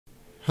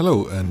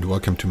Hello and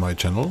welcome to my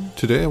channel.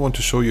 Today I want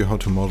to show you how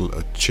to model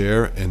a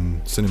chair in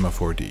Cinema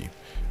 4D.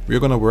 We are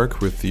gonna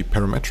work with the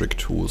parametric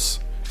tools,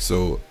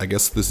 so I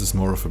guess this is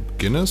more of a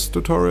beginner's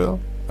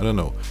tutorial? I don't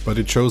know, but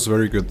it shows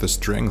very good the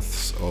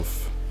strengths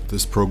of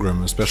this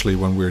program, especially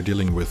when we're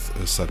dealing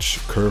with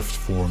such curved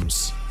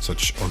forms,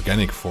 such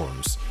organic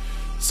forms.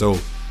 So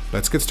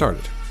let's get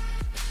started.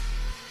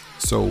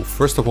 So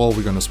first of all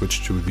we're gonna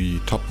switch to the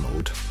top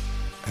mode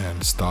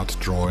and start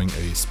drawing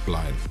a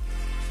spline.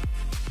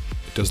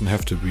 It doesn't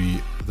have to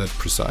be that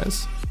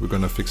precise. We're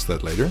gonna fix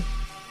that later.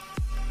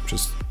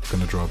 Just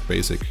gonna draw a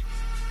basic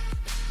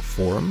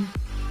form,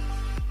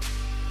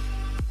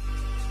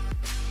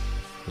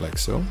 like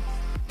so,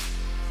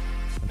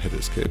 and hit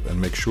escape and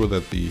make sure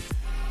that the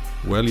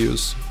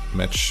values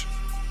match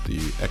the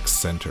X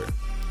center.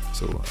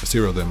 So I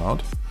zero them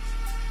out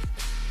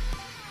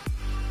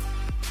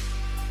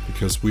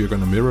because we are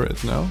gonna mirror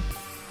it now.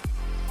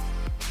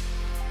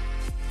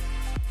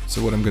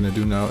 So what I'm gonna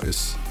do now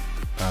is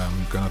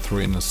I'm gonna throw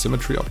in a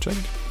symmetry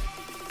object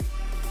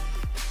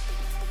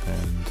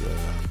and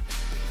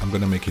I'm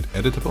gonna make it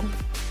editable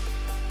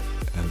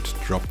and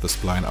drop the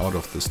spline out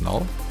of this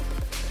null.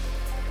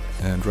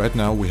 And right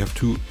now we have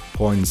 2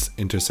 points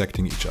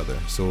intersecting each other,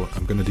 so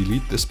I'm gonna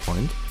delete this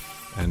point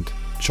and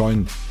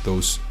join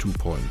those 2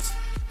 points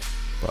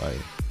by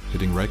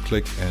hitting right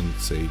click and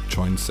say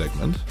join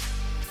segment.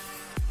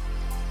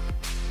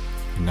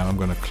 And now I'm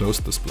gonna close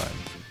the spline.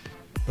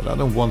 But I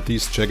don't want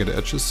these jagged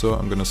edges, so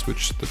I'm gonna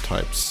switch the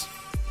types.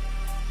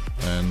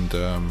 And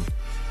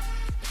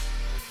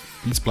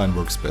B-spline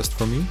works best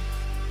for me,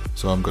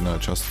 so I'm gonna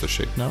adjust the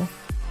shape now.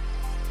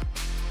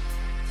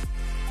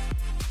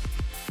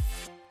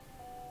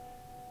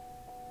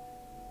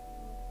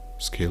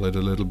 Scale it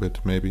a little bit,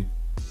 maybe.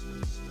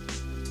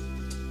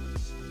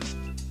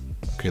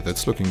 Okay,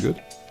 that's looking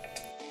good.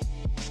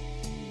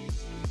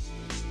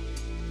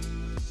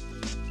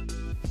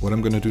 What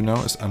I'm gonna do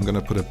now is I'm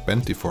gonna put a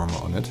bend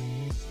deformer on it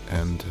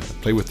and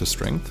play with the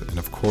strength, and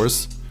of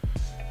course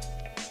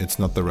it's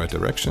not the right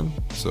direction,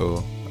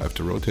 so I have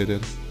to rotate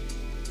it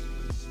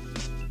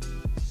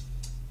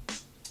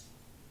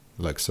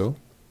like so.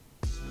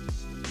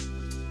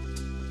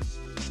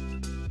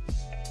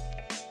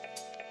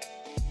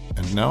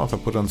 And now if I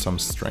put on some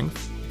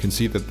strength, you can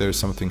see that there's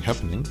something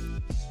happening,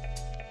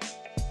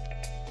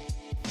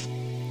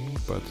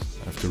 but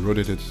I have to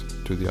rotate it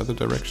to the other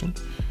direction.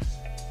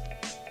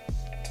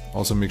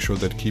 Also make sure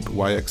that keep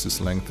y-axis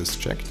length is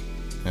checked,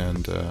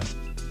 and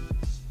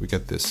we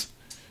get this.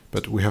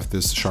 But we have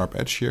this sharp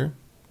edge here.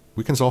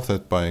 We can solve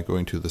that by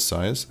going to the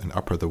size and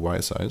upper the y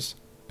size,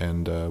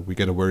 and we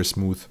get a very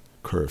smooth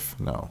curve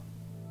now.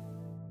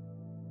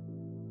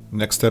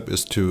 Next step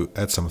is to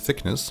add some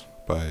thickness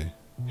by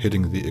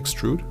hitting the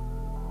extrude.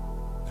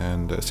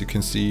 And as you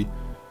can see,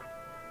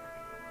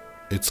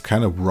 it's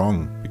kind of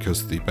wrong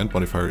because the bend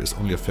modifier is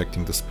only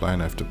affecting the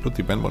spline. I have to put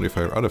the bend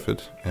modifier out of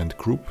it and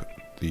group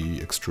the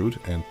extrude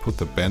and put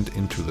the bend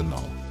into the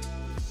null.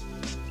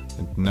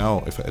 And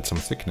now if I add some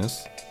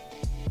thickness,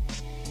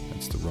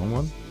 that's the wrong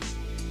one.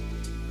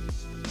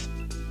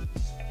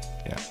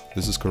 Yeah,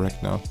 this is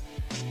correct now.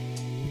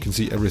 You can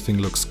see everything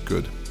looks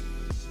good.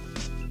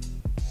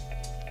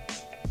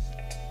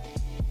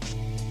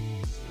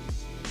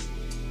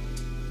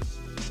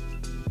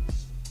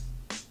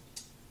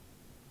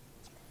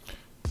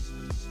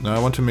 Now I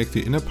want to make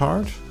the inner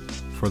part.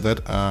 For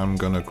that I'm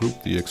gonna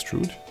group the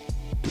extrude,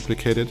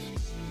 duplicate it,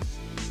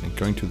 and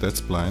going to that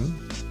spline,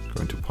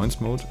 going to points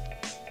mode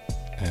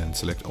and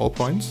select all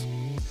points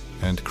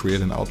and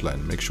create an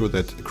outline. Make sure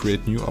that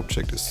create new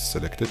object is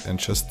selected and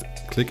just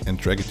click and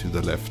drag it to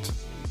the left.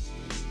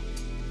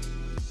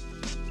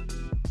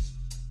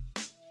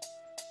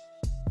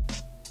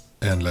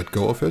 And let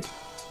go of it.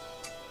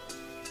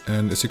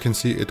 And as you can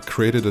see, it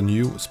created a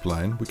new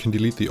spline. We can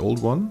delete the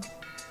old one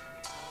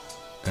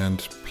and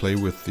play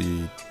with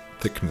the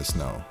thickness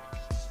now.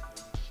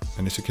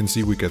 And as you can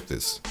see, we get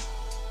this.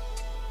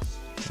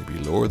 Maybe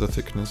lower the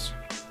thickness.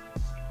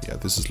 Yeah,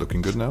 this is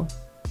looking good now.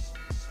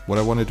 What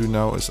I want to do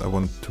now is I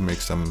want to make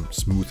some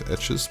smooth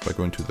edges by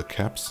going to the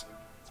caps.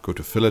 Go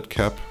to fillet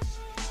cap,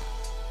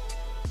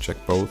 check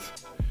both.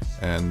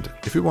 And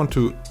if you want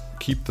to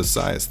keep the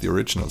size, the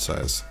original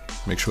size,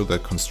 make sure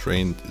that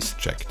constraint is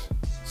checked.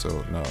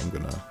 So now I'm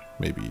gonna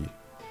maybe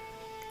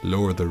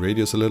lower the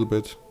radius a little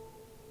bit.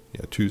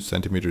 Yeah, 2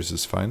 centimeters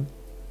is fine.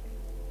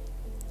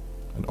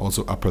 And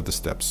also upper the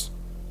steps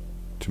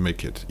to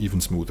make it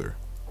even smoother.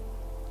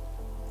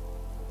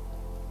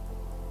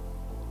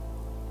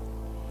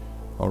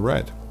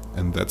 Alright,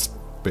 and that's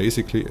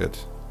basically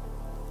it.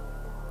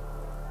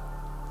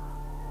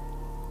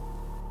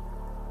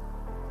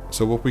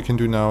 So what we can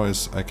do now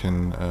is I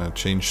can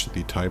change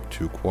the type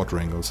to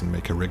quadrangles and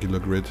make a regular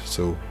grid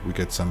so we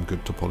get some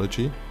good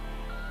topology.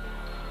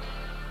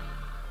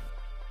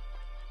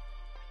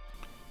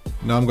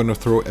 Now I'm going to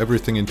throw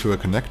everything into a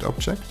connect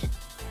object,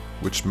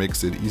 which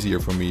makes it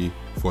easier for me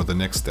for the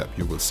next step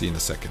you will see in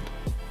a second.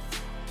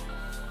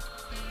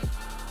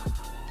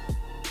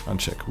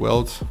 Uncheck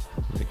weld,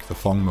 make the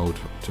Fong mode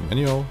to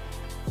manual.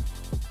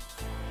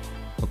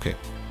 Okay,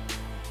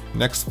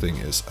 Next thing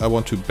is I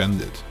want to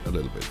bend it a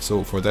little bit.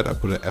 So for that I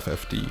put an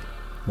FFD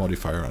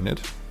modifier on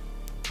it,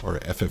 or a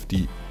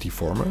FFD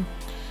deformer,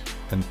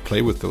 and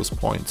play with those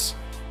points.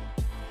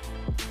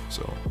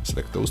 So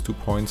select those 2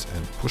 points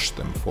and push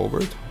them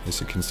forward. As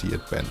you can see,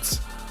 it bends.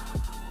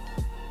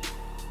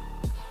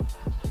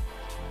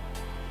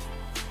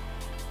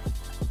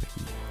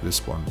 Maybe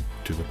this one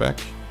to the back.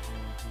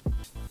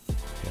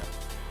 Yeah.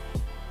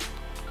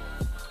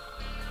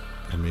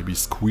 And maybe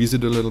squeeze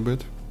it a little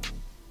bit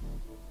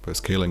by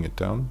scaling it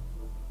down.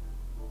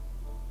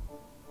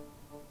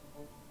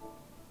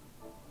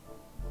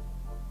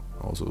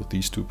 Also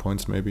these 2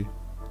 points maybe.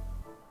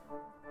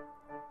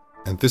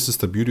 And this is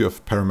the beauty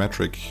of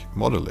parametric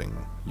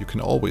modeling. You can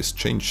always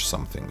change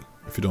something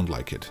if you don't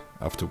like it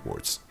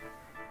afterwards.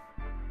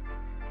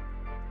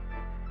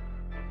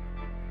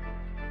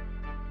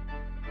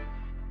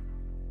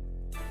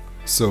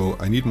 So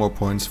I need more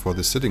points for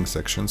the sitting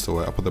section, so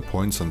I upper the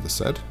points on the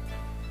set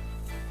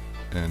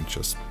and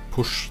just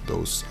push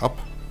those up.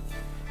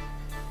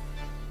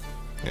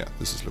 Yeah,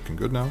 this is looking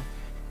good now.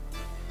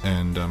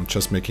 And I'm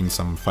just making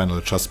some final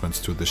adjustments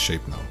to this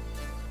shape now.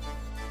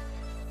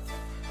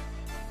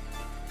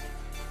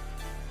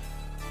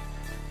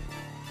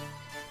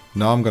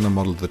 Now I'm gonna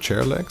model the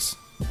chair legs.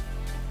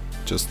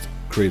 Just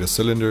create a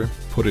cylinder,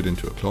 put it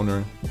into a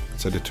cloner,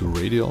 set it to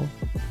radial,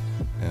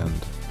 and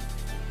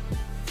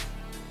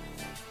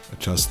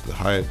adjust the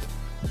height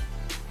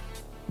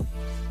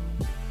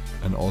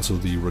and also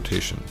the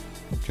rotation.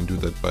 You can do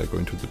that by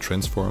going to the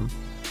transform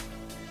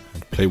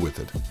and play with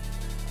it.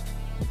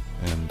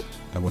 And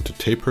I want to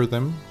taper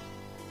them.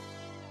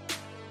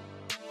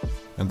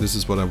 And this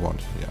is what I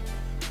want, yeah.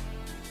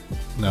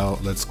 Now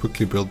let's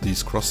quickly build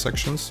these cross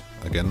sections.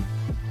 Again,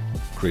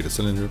 create a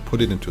cylinder,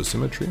 put it into a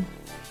symmetry,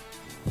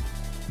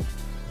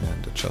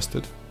 and adjust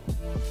it,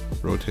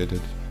 rotate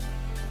it,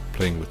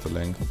 playing with the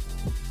length.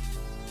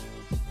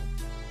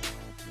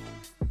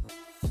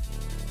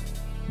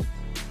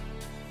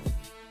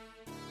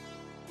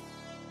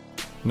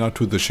 Now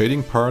to the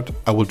shading part,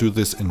 I will do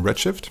this in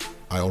Redshift.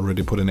 I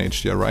already put an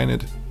HDRI in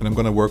it, and I'm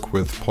gonna work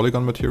with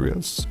polygon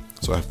materials.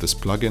 So I have this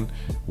plugin,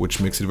 which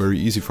makes it very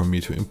easy for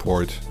me to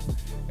import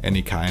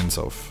any kinds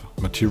of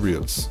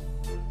materials.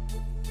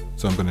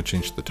 So I'm gonna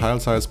change the tile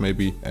size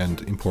maybe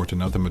and import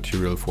another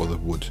material for the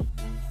wood.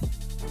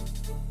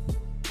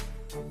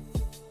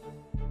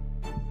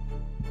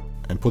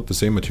 And put the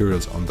same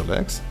materials on the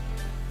legs.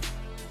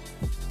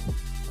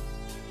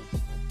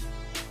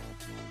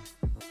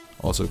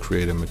 Also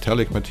create a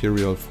metallic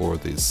material for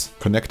these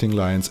connecting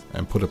lines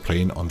and put a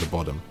plane on the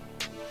bottom.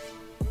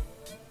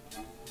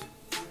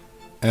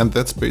 And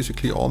that's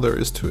basically all there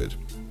is to it.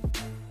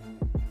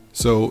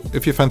 So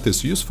if you found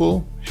this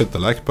useful, hit the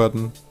like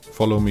button,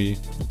 follow me,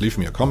 leave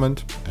me a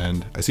comment,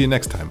 and I see you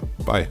next time.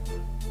 Bye.